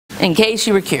in case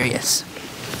you were curious.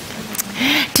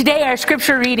 Today our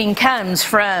scripture reading comes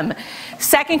from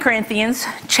 2 Corinthians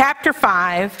chapter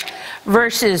 5,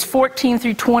 verses 14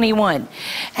 through 21.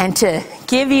 And to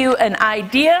give you an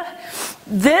idea,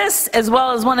 this, as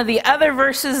well as one of the other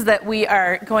verses that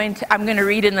I'm going to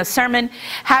read in the sermon,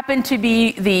 happen to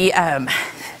be the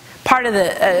part of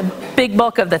the big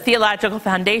bulk of the theological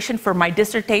foundation for my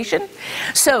dissertation.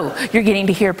 So you're getting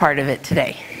to hear part of it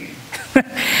today.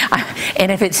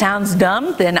 And if it sounds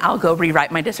dumb, then I'll go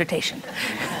rewrite my dissertation.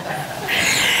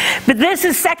 But this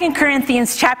is 2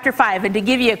 Corinthians chapter 5, and to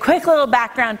give you a quick little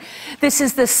background, this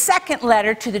is the second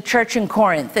letter to the church in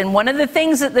Corinth. And one of the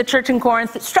things that the church in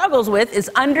Corinth struggles with is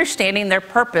understanding their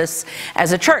purpose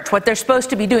as a church, what they're supposed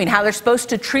to be doing, how they're supposed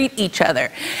to treat each other.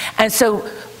 And so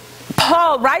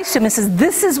Paul writes to them and says,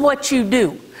 this is what you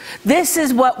do. This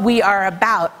is what we are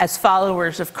about as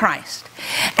followers of Christ.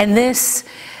 And this,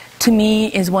 to me,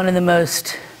 is one of the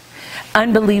most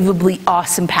unbelievably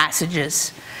awesome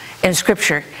passages in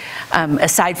Scripture,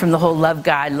 aside from the whole love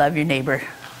God, love your neighbor,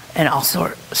 and all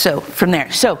sorts. So from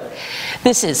there, so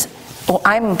this is.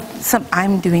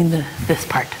 I'm doing this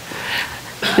part.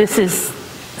 This is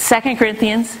 2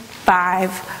 Corinthians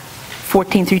 5,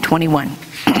 14 through 21.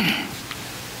 I'm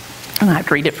gonna have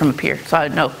to read it from up here, so I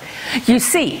know. You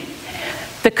see,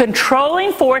 the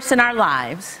controlling force in our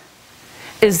lives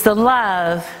is the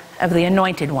love of the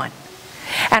Anointed One,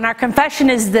 and our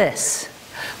confession is this.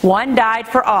 One died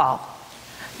for all.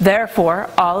 Therefore,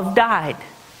 all have died.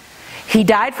 He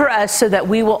died for us so that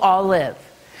we will all live.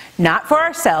 Not for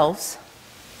ourselves,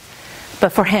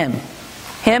 but for Him.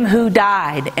 Him who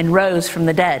died and rose from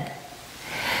the dead.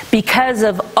 Because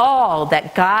of all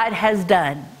that God has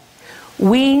done,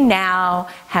 we now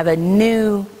have a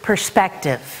new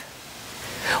perspective.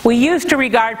 We used to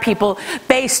regard people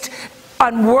based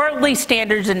on worldly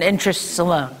standards and interests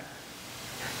alone.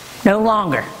 No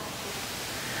longer.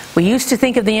 We used to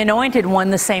think of the Anointed One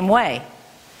the same way.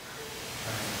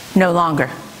 No longer.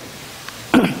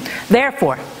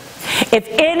 Therefore, if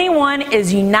anyone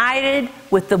is united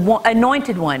with the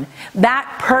Anointed One,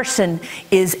 that person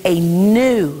is a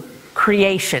new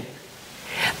creation.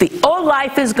 The old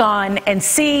life is gone, and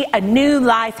see, a new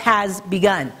life has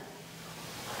begun.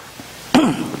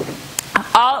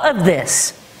 All of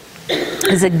this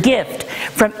is a gift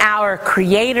from our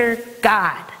Creator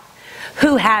God,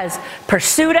 who has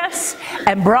pursued us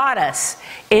and brought us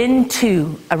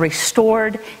into a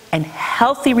restored and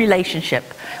healthy relationship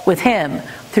with Him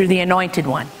through the Anointed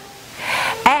One.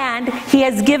 And He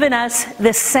has given us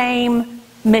the same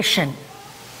mission,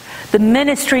 the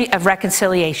ministry of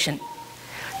reconciliation,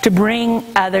 to bring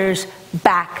others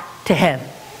back to Him.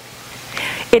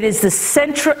 It is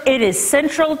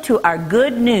central to our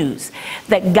good news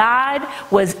that God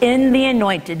was in the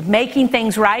Anointed, making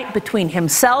things right between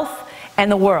Himself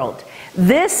and the world.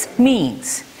 This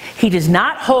means He does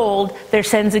not hold their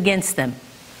sins against them,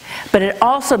 but it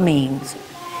also means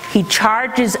He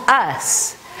charges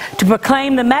us to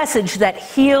proclaim the message that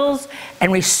heals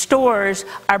and restores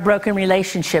our broken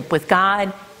relationship with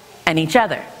God and each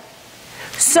other.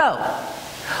 So,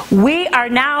 we are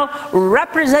now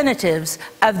representatives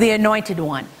of the Anointed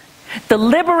One, the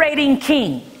liberating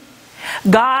King.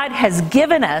 God has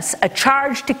given us a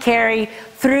charge to carry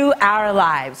through our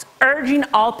lives, urging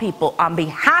all people on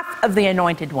behalf of the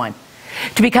Anointed One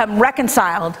to become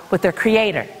reconciled with their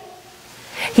Creator.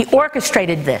 He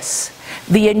orchestrated this.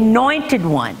 The Anointed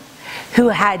One, who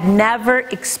had never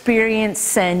experienced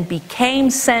sin,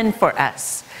 became sin for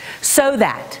us, so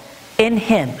that in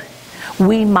Him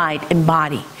we might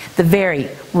embody the very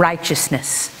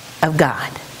righteousness of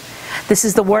God. This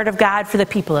is the word of God for the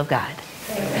people of God.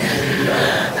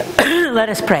 Let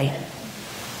us pray.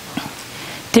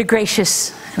 Dear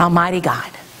gracious and almighty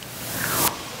God,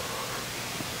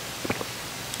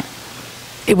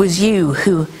 it was You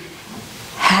who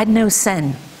had no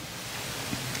sin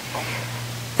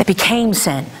that became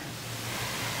sin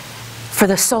for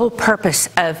the sole purpose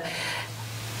of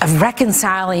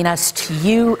reconciling us to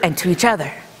You and to each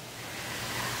other.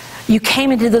 You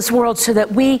came into this world so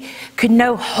that we could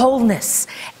know wholeness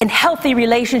and healthy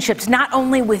relationships, not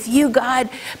only with You, God,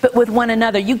 but with one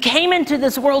another. You came into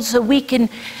this world so we can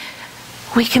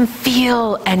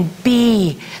feel and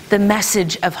be the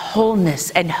message of wholeness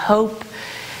and hope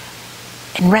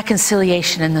and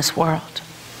reconciliation in this world.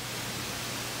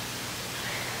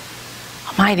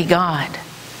 Almighty God,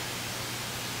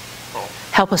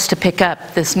 help us to pick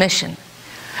up this mission,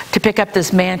 to pick up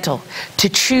this mantle, to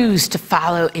choose to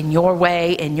follow in Your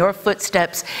way, in Your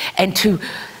footsteps, and to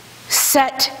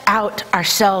set out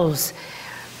ourselves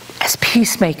as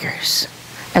peacemakers,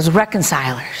 as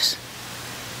reconcilers,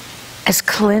 as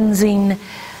cleansing,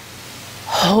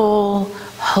 whole,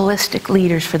 holistic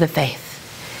leaders for the faith.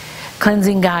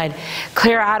 Cleansing God,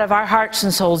 clear out of our hearts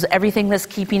and souls everything that's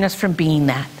keeping us from being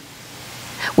that.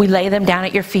 We lay them down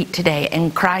at your feet today.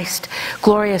 And Christ,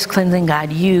 glorious cleansing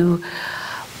God, you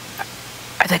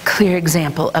are the clear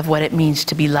example of what it means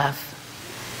to be loved.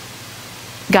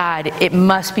 God, it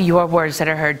must be your words that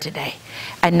are heard today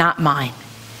and not mine.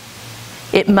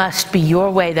 It must be your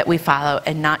way that we follow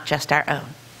and not just our own.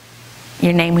 In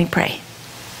your name we pray.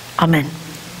 Amen.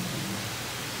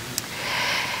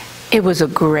 It was a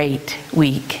great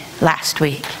week last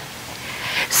week,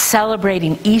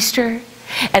 celebrating Easter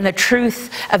and the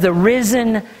truth of the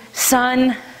risen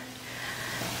Son.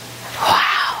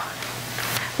 Wow,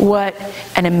 what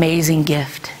an amazing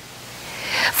gift.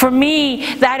 For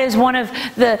me, that is one of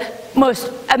the most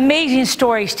amazing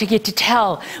stories to get to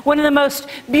tell. One of the most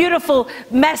beautiful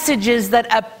messages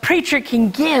that a preacher can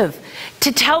give,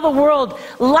 to tell the world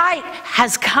light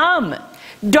has come.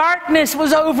 Darkness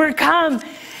was overcome.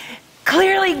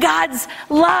 Clearly, God's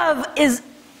love is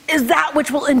that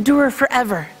which will endure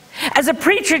forever. As a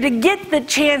preacher, to get the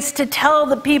chance to tell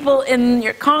the people in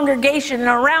your congregation and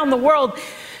around the world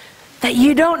that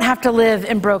you don't have to live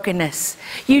in brokenness.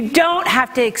 You don't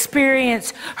have to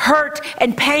experience hurt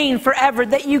and pain forever.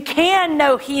 That you can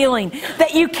know healing.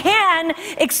 That you can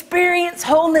experience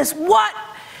wholeness. What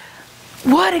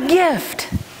a gift.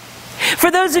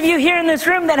 For those of you here in this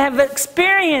room that have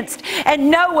experienced and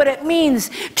know what it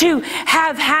means to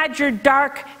have had your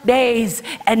dark days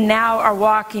and now are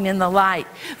walking in the light.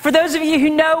 For those of you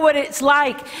who know what it's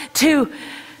like to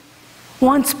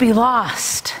once be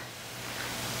lost,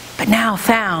 but now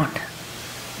found.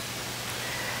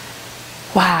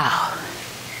 Wow.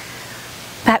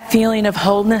 That feeling of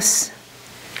wholeness,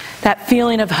 that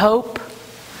feeling of hope,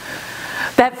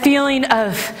 that feeling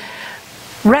of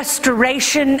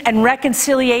restoration and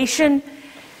reconciliation,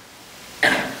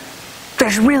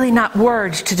 there's really not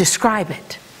words to describe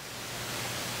it.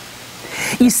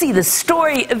 You see, the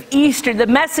story of Easter, the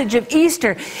message of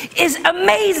Easter is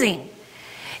amazing.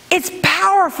 It's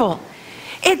powerful.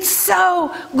 It's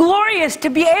so glorious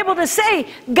to be able to say,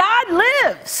 God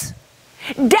lives.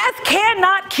 Death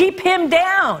cannot keep him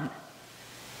down.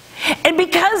 And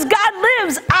because God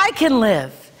lives, I can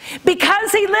live.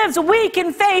 Because he lives, we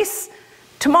can face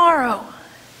tomorrow.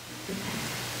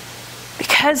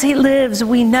 Because he lives,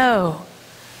 we know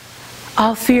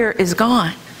all fear is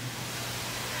gone.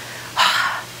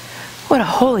 What a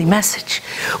holy message.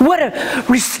 What a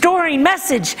restoring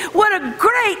message. What a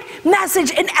great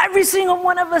message. And every single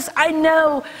one of us I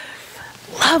know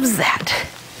loves that,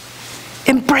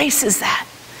 embraces that,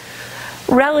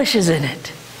 relishes in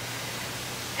it.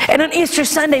 And on Easter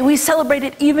Sunday, we celebrate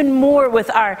it even more with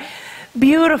our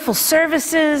beautiful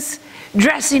services,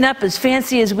 dressing up as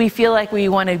fancy as we feel like we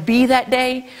want to be that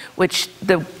day, which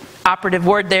the operative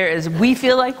word there is we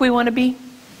feel like we want to be.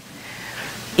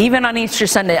 Even on Easter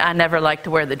Sunday, I never liked to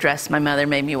wear the dress my mother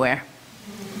made me wear.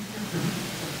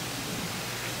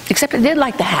 Except I did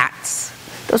like the hats.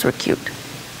 Those were cute.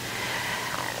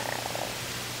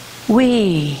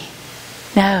 We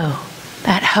know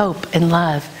that hope and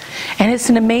love. And it's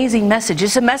an amazing message.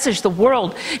 It's a message the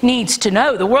world needs to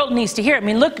know. The world needs to hear. I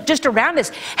mean, look just around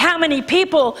us. How many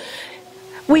people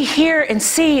we hear and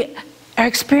see are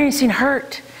experiencing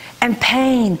hurt and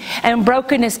pain and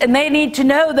brokenness, and they need to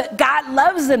know that God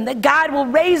loves them, that God will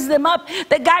raise them up,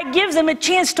 that God gives them a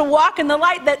chance to walk in the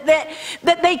light,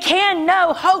 that they can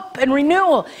know hope and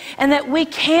renewal, and that we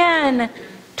can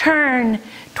turn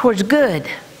towards good.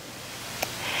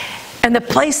 And the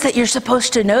place that you're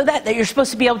supposed to know that you're supposed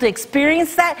to be able to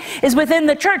experience that, is within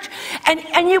the church.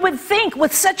 And you would think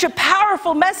with such a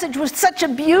powerful message, with such a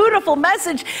beautiful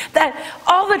message, that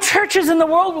all the churches in the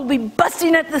world will be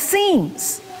busting at the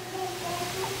seams.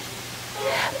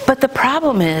 But the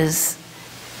problem is,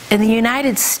 in the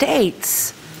United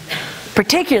States,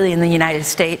 particularly in the United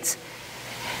States,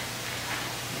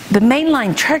 the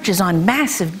mainline church is on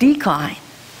massive decline.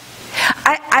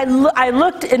 I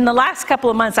looked in the last couple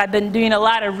of months. I've been doing a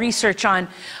lot of research on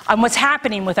what's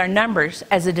happening with our numbers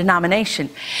as a denomination,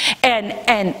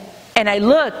 and I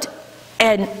looked,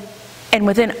 and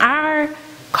within our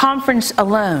conference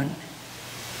alone,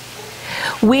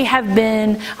 we have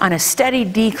been on a steady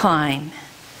decline.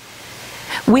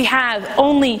 We have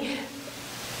only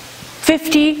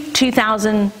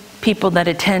 52,000 people that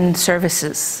attend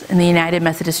services in the United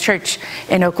Methodist Church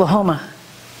in Oklahoma.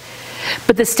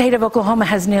 But the state of Oklahoma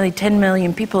has nearly 10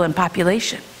 million people in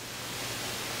population.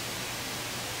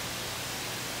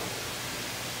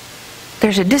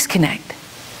 There's a disconnect.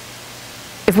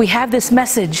 if we have this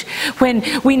message, when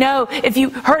we know, if you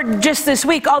heard just this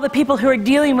week, all the people who are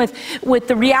dealing with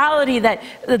the reality that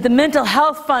the mental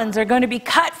health funds are going to be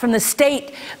cut from the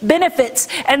state benefits,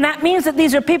 and that means that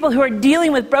these are people who are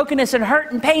dealing with brokenness and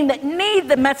hurt and pain that need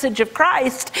the message of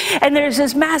Christ, and there's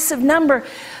this massive number,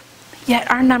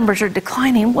 yet our numbers are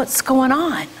declining. What's going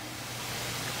on?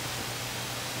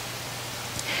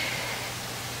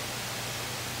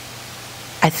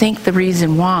 I think the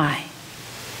reason why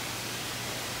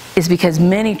is because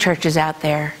many churches out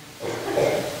there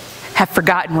have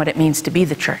forgotten what it means to be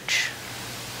the church.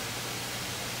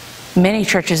 Many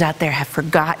churches out there have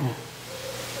forgotten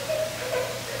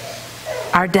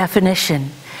our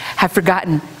definition, have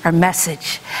forgotten our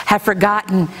message, have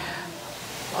forgotten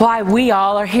why we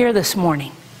all are here this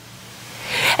morning.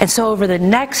 And so over the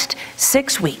next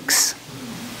 6 weeks,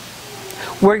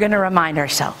 we're going to remind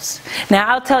ourselves. Now,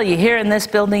 I'll tell you, here in this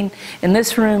building, in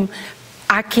this room,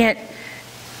 I can't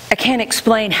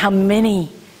explain how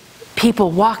many people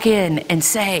walk in and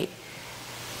say,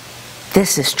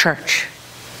 this is church.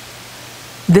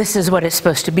 This is what it's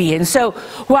supposed to be. And so,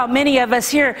 while many of us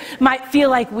here might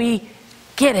feel like we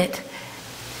get it,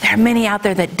 there are many out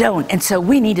there that don't. And so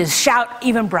we need to shout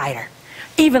even brighter,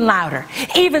 even louder,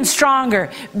 even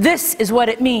stronger. This is what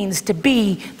it means to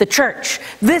be the church.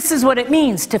 This is what it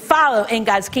means to follow in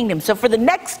God's kingdom. So for the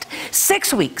next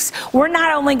 6 weeks, we're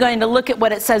not only going to look at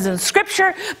what it says in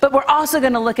Scripture, but we're also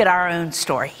going to look at our own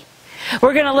story.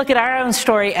 We're going to look at our own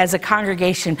story as a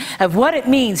congregation of what it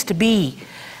means to be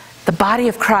the body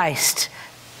of Christ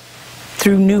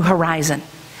through New Horizon.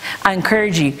 I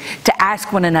encourage you to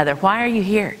ask one another, why are you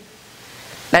here?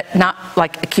 Not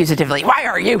like accusatively, why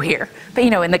are you here? But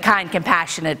in the kind,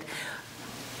 compassionate,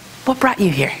 what brought you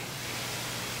here?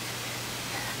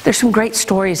 There's some great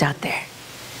stories out there.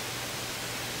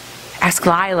 Ask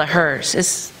Lila hers.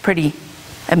 It's pretty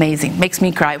amazing. Makes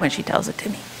me cry when she tells it to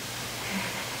me.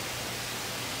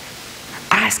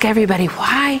 Ask everybody,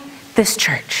 why this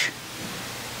church?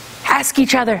 Ask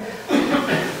each other,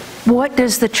 what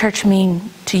does the church mean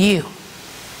to you?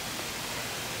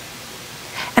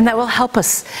 And that will help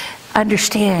us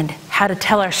understand how to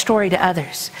tell our story to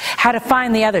others, how to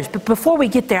find the others. But before we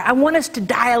get there, I want us to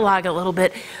dialogue a little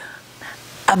bit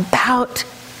about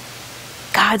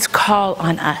God's call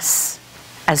on us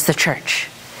as the church.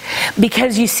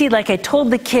 Because you see, like I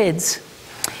told the kids,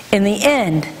 in the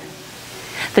end,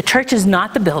 the church is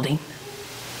not the building.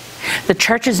 The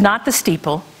church is not the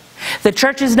steeple. The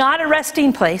church is not a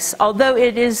resting place, although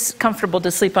it is comfortable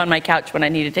to sleep on my couch when I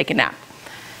need to take a nap.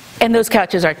 And those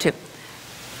couches are too.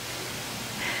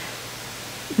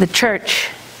 The church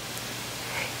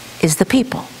is the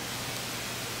people.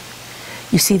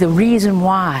 You see, the reason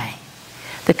why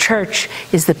the church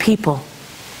is the people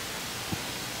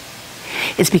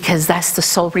is because that's the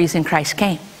sole reason Christ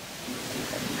came,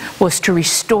 was to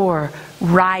restore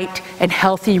right and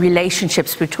healthy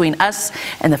relationships between us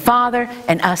and the Father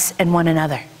and us and one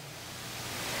another.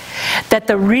 That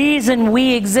the reason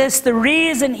we exist, the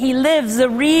reason He lives, the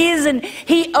reason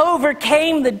He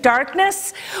overcame the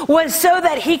darkness was so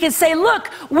that He could say, look,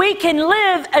 we can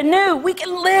live anew. We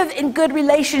can live in good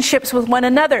relationships with one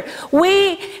another.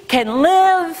 We can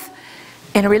live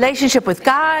in a relationship with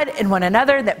God and one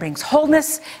another that brings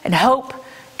wholeness and hope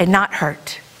and not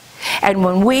hurt. And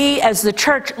when we as the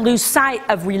church lose sight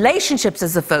of relationships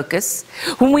as the focus,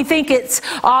 when we think it's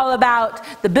all about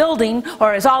the building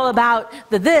or it's all about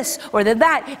the this or the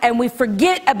that, and we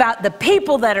forget about the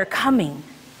people that are coming,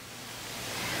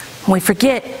 when we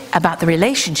forget about the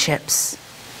relationships,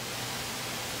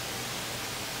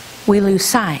 we lose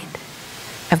sight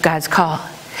of God's call.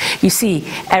 You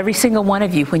see, every single one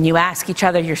of you, when you ask each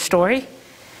other your story,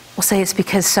 will say it's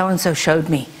because so-and-so showed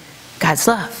me God's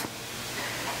love.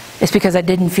 It's because I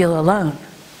didn't feel alone.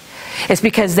 It's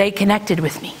because they connected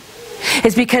with me.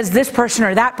 It's because this person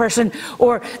or that person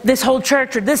or this whole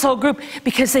church or this whole group,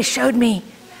 because they showed me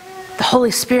the Holy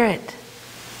Spirit.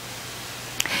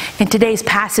 In today's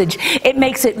passage, it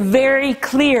makes it very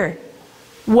clear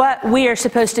what we are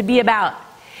supposed to be about.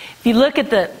 If you look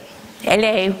at the,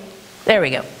 hello, there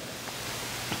we go.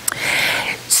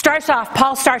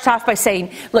 Paul starts off by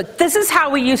saying, look, this is how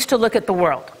we used to look at the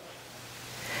world.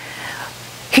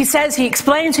 He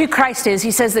explains who Christ is.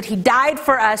 He says that He died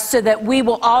for us so that we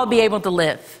will all be able to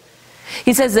live.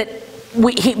 He says that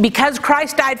because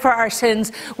Christ died for our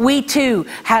sins, we too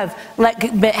have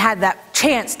had that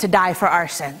chance to die for our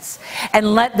sins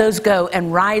and let those go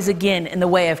and rise again in the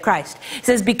way of Christ. He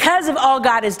says because of all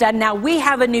God has done, now we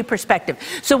have a new perspective.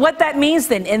 So what that means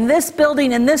then, in this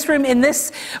building, in this room, in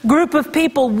this group of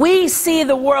people, we see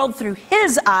the world through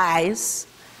His eyes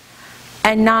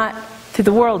and not through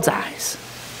the world's eyes.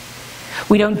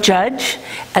 We don't judge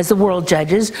as the world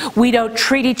judges. We don't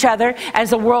treat each other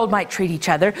as the world might treat each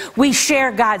other. We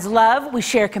share God's love. We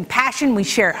share compassion. We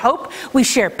share hope. We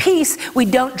share peace. We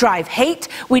don't drive hate.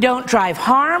 We don't drive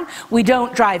harm. We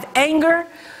don't drive anger.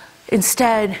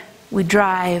 Instead, we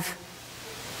drive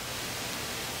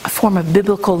a form of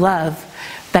biblical love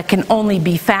that can only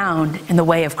be found in the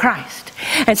way of Christ.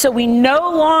 And so we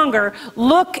no longer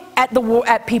look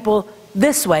at people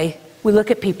this way. We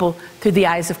look at people through the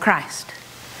eyes of Christ.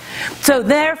 So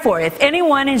therefore, if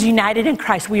anyone is united in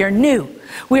Christ, we are new.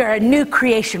 We are a new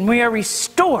creation. We are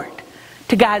restored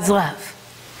to God's love.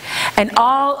 And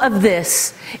all of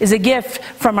this is a gift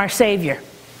from our Savior.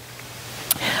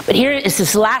 But here is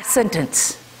this last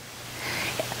sentence.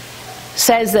 It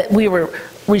says that we were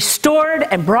restored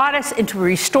and brought us into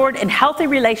restored and healthy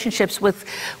relationships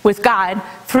with God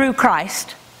through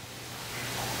Christ.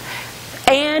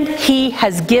 And He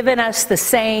has given us the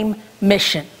same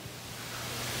mission.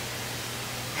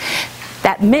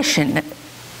 That mission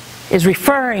is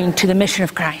referring to the mission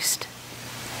of Christ.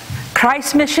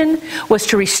 Christ's mission was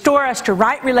to restore us to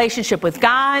right relationship with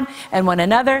God and one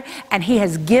another, and He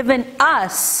has given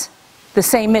us the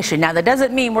same mission. Now, that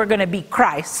doesn't mean we're going to be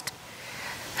Christ,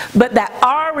 but that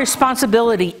our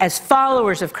responsibility as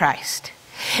followers of Christ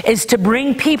is to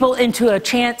bring people into a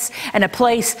chance and a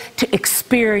place to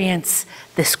experience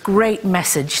this great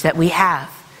message that we have.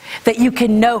 That you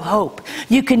can know hope,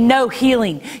 you can know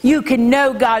healing, you can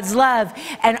know God's love,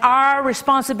 and our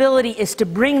responsibility is to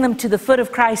bring them to the foot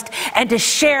of Christ and to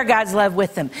share God's love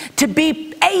with them, to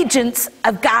be agents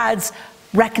of God's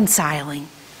reconciling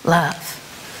love.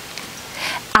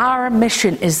 Our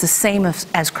mission is the same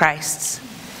as Christ's,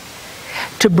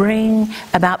 to bring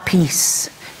about peace,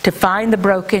 to find the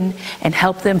broken and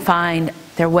help them find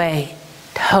their way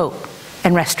to hope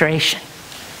and restoration.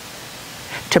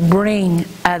 To bring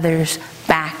others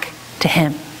back to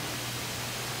Him.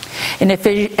 In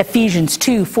Ephesians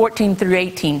 2:14 through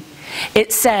 18,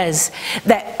 it says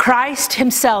that Christ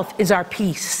Himself is our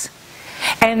peace,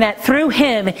 and that through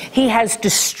Him He has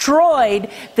destroyed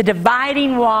the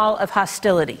dividing wall of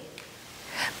hostility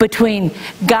between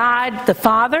God the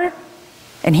Father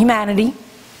and humanity,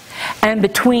 and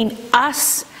between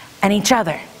us and each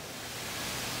other.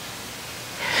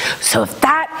 So if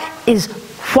that is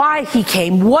why He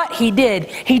came, what He did,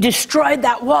 He destroyed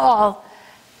that wall,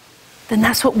 then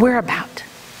that's what we're about.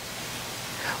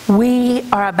 We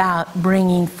are about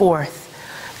bringing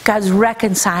forth God's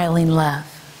reconciling love.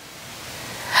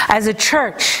 As a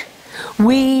church,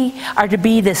 we are to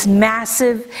be this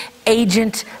massive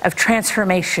agent of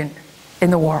transformation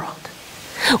in the world.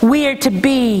 We are to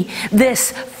be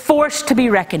this force to be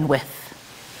reckoned with.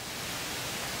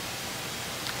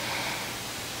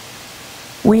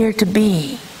 We are to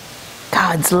be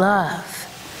God's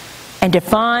love and to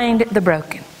find the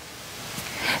broken.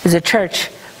 As a church,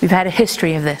 we've had a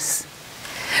history of this.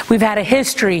 We've had a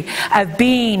history of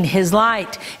being His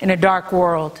light in a dark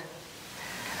world.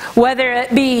 Whether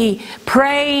it be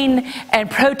praying and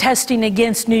protesting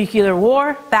against nuclear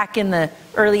war back in the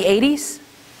early 80s,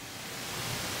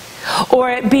 or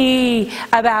it be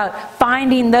about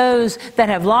finding those that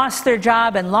have lost their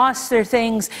job and lost their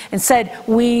things and said,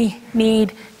 we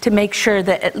need to make sure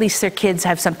that at least their kids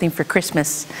have something for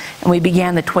Christmas. And we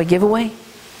began the toy giveaway.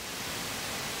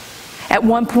 At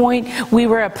one point, we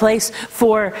were a place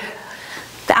for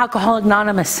the Alcoholics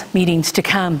Anonymous meetings to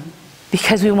come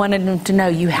because we wanted them to know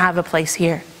you have a place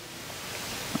here.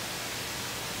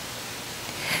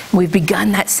 We've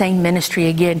begun that same ministry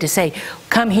again to say,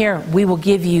 come here, we will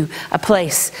give you a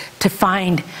place to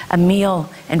find a meal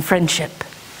and friendship.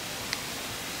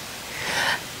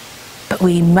 But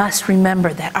we must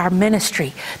remember that our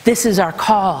ministry, this is our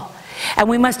call. And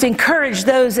we must encourage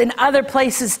those in other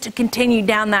places to continue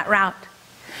down that route.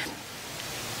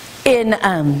 In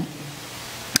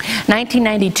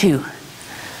 1992,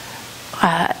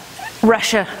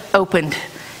 Russia opened.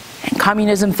 And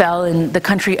communism fell and the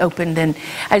country opened. And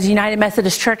as United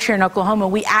Methodist Church here in Oklahoma,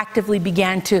 we actively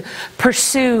began to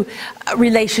pursue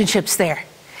relationships there.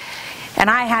 And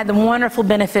I had the wonderful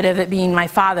benefit of it being my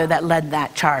father that led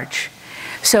that charge.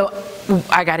 So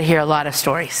I got to hear a lot of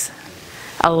stories.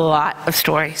 A lot of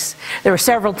stories. There were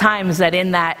several times that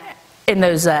in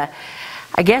those, I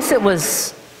guess it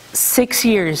was 6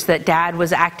 years that Dad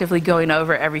was actively going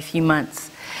over every few months.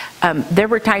 There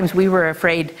were times we were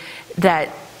afraid that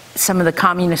some of the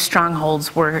communist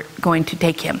strongholds were going to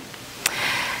take him.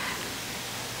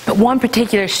 But one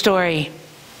particular story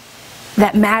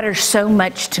that matters so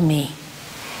much to me,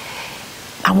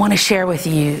 I want to share with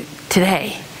you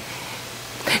today.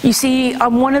 You see,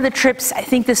 on one of the trips, I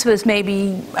think this was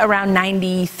maybe around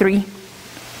 93,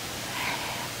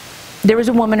 there was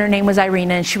a woman, her name was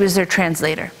Irina, and she was their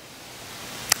translator.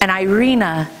 And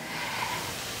Irina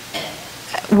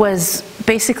was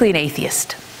basically an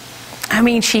atheist. I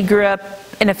mean, she grew up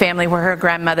in a family where her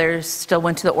grandmother still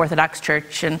went to the Orthodox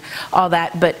Church and all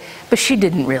that, but she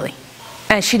didn't really.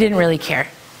 And she didn't really care.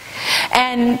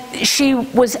 And she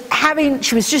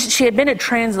had been a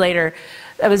translator.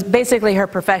 That was basically her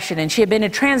profession, and she had been a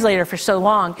translator for so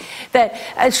long that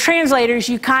as translators,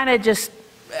 you kind of just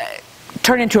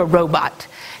turn into a robot.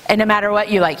 And no matter what,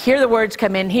 you hear the words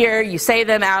come in here, you say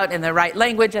them out in the right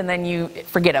language, and then you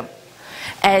forget them.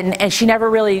 And she never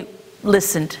really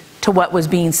listened to what was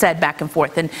being said back and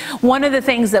forth. And one of the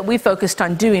things that we focused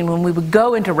on doing when we would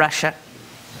go into Russia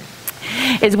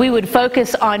is we would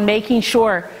focus on making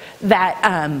sure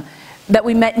that that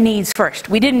we met needs first.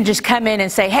 We didn't just come in and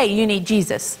say, hey, you need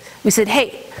Jesus. We said,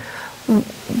 hey,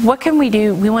 what can we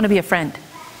do? We want to be a friend.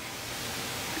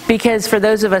 Because for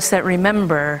those of us that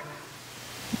remember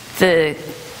the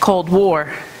Cold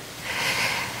War,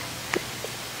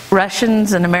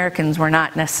 Russians and Americans were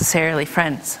not necessarily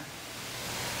friends.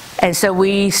 And so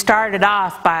we started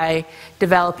off by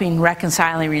developing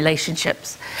reconciling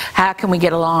relationships. How can we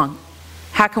get along?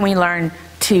 How can we learn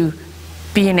to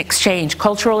be in exchange,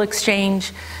 cultural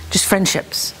exchange, just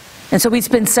friendships? And so we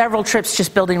spent several trips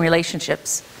just building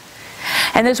relationships.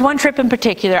 And there's one trip in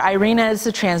particular, Irina is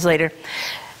the translator.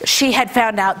 She had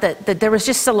found out that there was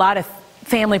just a lot of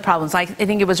family problems. I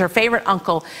think it was her favorite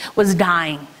uncle was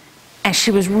dying. And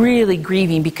she was really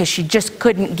grieving because she just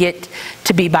couldn't get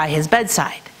to be by his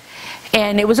bedside.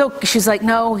 And it was okay. She's like,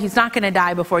 no, he's not going to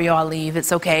die before you all leave.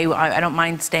 It's okay. I don't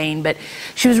mind staying. But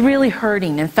she was really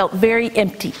hurting and felt very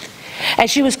empty.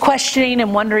 As she was questioning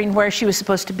and wondering where she was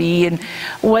supposed to be, and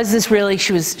was this really,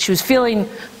 she was feeling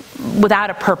without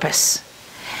a purpose.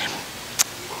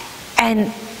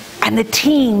 And the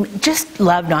team just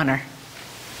loved on her,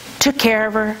 took care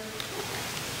of her,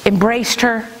 embraced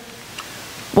her,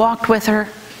 walked with her.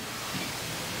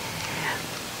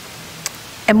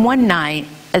 And one night,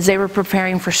 as they were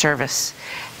preparing for service,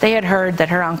 they had heard that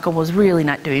her uncle was really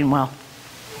not doing well.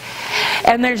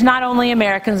 And there's not only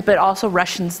Americans, but also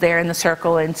Russians there in the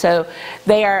circle. And so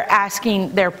they are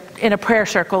asking, they're in a prayer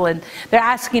circle, and they're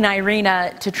asking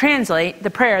Irina to translate the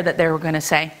prayer that they were going to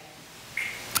say.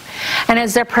 And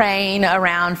as they're praying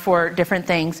around for different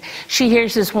things, she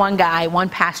hears this one guy, one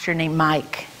pastor named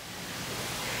Mike,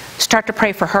 start to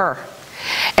pray for her.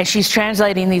 And she's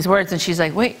translating these words, and she's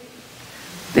like, wait,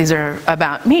 these are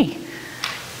about me.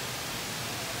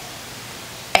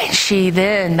 And she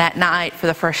then, that night, for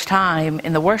the first time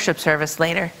in the worship service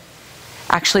later,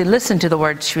 actually listened to the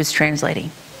words she was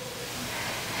translating.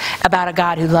 About a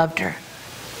God who loved her.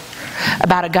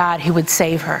 About a God who would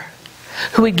save her.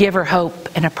 Who would give her hope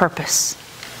and a purpose.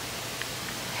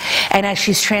 And as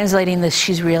she's translating this,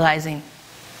 she's realizing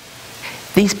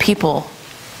these people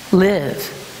live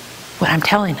what I'm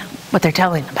telling them, what they're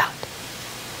telling about.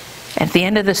 At the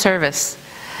end of the service,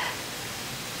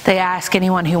 they ask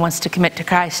anyone who wants to commit to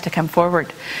Christ to come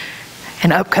forward.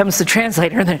 And up comes the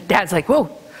translator, and the dad's like,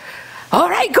 whoa, all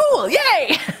right, cool,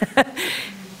 yay!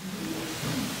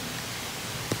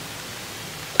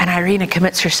 And Irina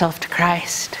commits herself to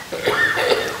Christ.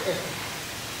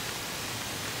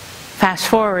 Fast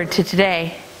forward to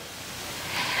today.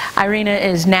 Irina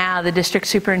is now the district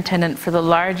superintendent for the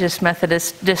largest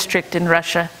Methodist district in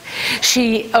Russia.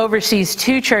 She oversees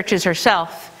 2 churches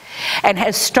herself and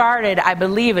has started, I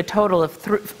believe, a total of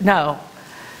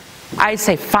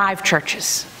 5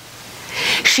 churches.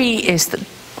 She is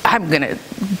I'm going to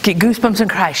get goosebumps in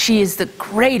Christ. She is the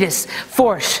greatest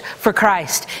force for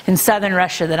Christ in southern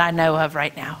Russia that I know of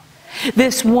right now.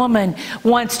 This woman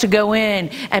wants to go in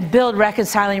and build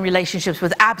reconciling relationships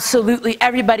with absolutely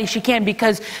everybody she can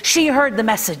because she heard the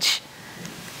message.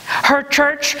 Her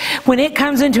church, when it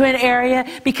comes into an area,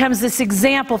 becomes this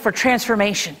example for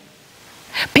transformation.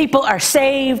 People are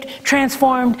saved,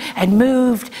 transformed, and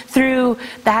moved through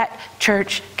that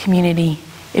church community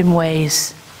in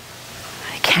ways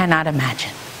I cannot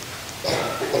imagine.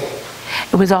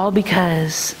 It was all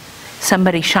because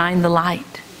somebody shined the light.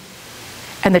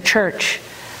 And the church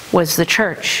was the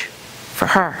church for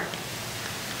her.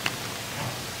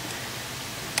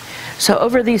 So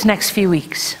over these next few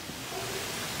weeks,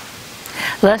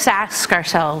 let's ask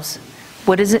ourselves,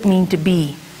 what does it mean to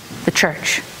be the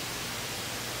church?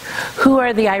 Who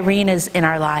are the Irinas in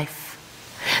our life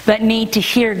that need to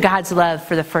hear God's love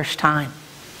for the first time?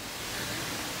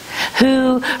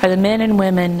 Who are the men and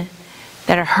women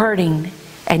that are hurting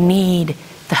and need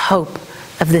the hope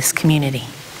of this community?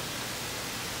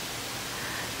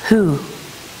 Who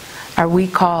are we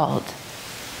called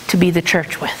to be the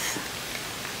church with?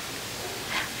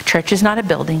 A church is not a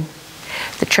building.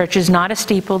 The church is not a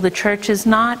steeple. The church is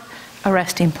not a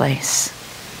resting place.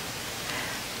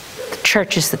 The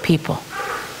church is the people.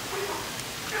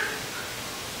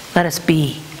 Let us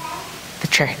be the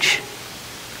church.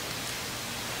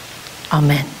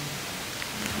 Amen.